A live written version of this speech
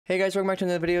Hey guys, welcome back to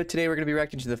another video. Today we're going to be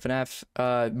reacting to the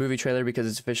Fnaf movie trailer because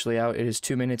it's officially out. It is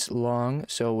 2 minutes long,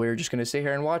 so we're just going to sit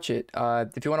here and watch it.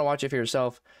 If you want to watch it for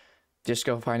yourself, just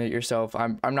go find it yourself.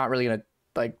 I'm not really going to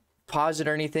like pause it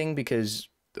or anything because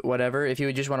whatever. If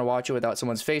you just want to watch it without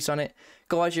someone's face on it,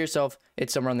 go watch it yourself.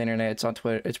 It's somewhere on the internet. It's on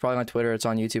Twitter. It's probably on Twitter. It's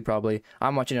on YouTube probably.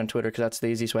 I'm watching it on Twitter because that's the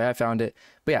easiest way I found it.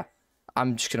 But yeah,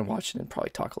 I'm just going to watch it and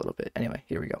probably talk a little bit. Anyway,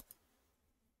 here we go.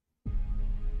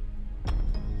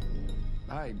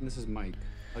 Hi, this is Mike.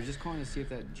 I was just calling to see if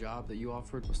that job that you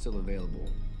offered was still available.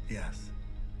 Yes.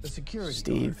 The security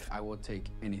Steve. guard. I will take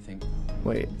anything.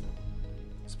 Wait.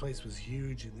 This place was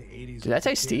huge in the 80s. Did that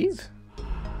say Steve?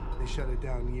 They shut it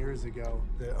down years ago.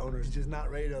 The owner's just not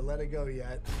ready to let it go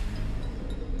yet.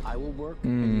 I will work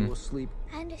and you will sleep.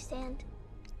 I understand.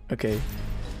 Okay.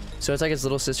 So it's like his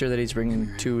little sister that he's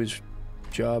bringing to his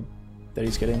job that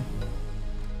he's getting.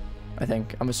 I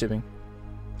think. I'm assuming.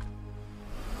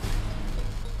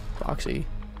 Foxy.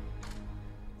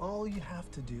 All you have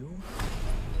to do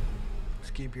is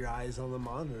keep your eyes on the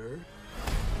monitor.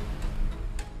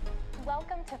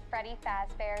 Welcome to Freddy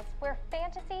Fazbear's, where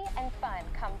fantasy and fun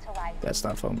come to life. That's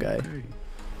not phone guy. Hey.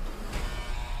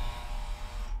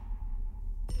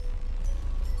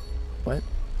 What?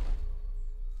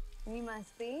 You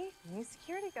must be new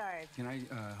security guard. Can I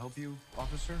help you,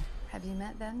 officer? Have you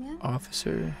met them yet?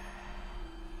 Officer.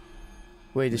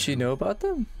 Wait, does she know about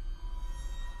them?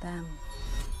 Them.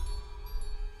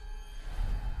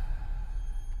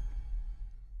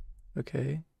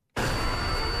 Okay.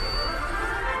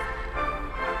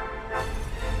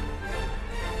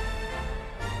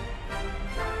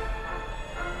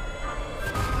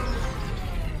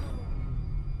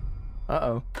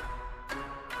 Uh-oh.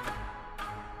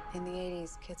 In the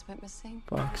 80s, kids went missing.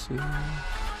 Foxy.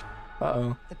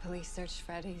 Uh-oh. The police searched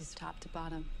Freddy's top to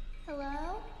bottom.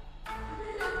 Hello?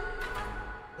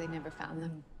 They never found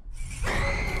them.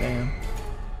 Damn.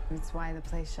 That's why the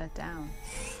place shut down.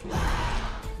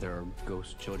 There are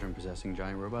ghost children possessing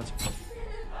giant robots.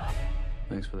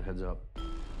 Thanks for the heads up.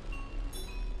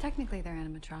 Technically, they're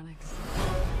animatronics.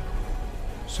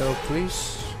 So,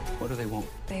 police. What do they want?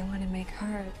 They want to make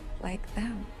her like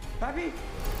them. Pappy!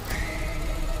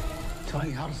 Tell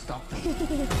you how to stop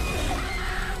them.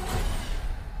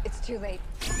 It's too late.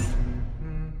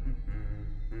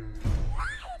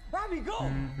 Robbie, go!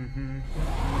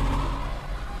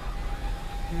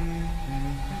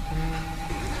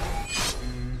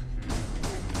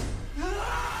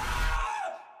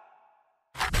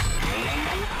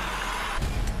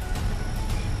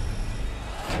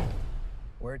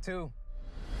 Where to?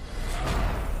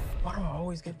 Why do I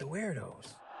always get the weirdos?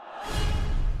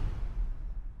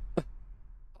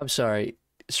 I'm sorry.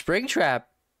 Springtrap.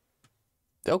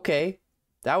 Okay.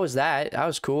 That was that. That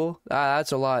was cool.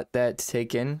 That's a lot that to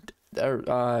take in.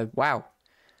 Wow.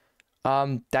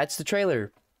 That's the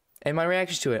trailer. And my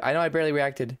reactions to it. I know I barely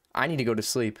reacted. I need to go to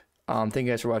sleep. Thank you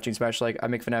guys for watching. Smash like. I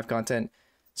make FNAF content.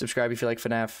 Subscribe if you like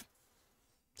FNAF.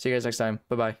 See you guys next time.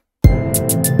 Bye-bye.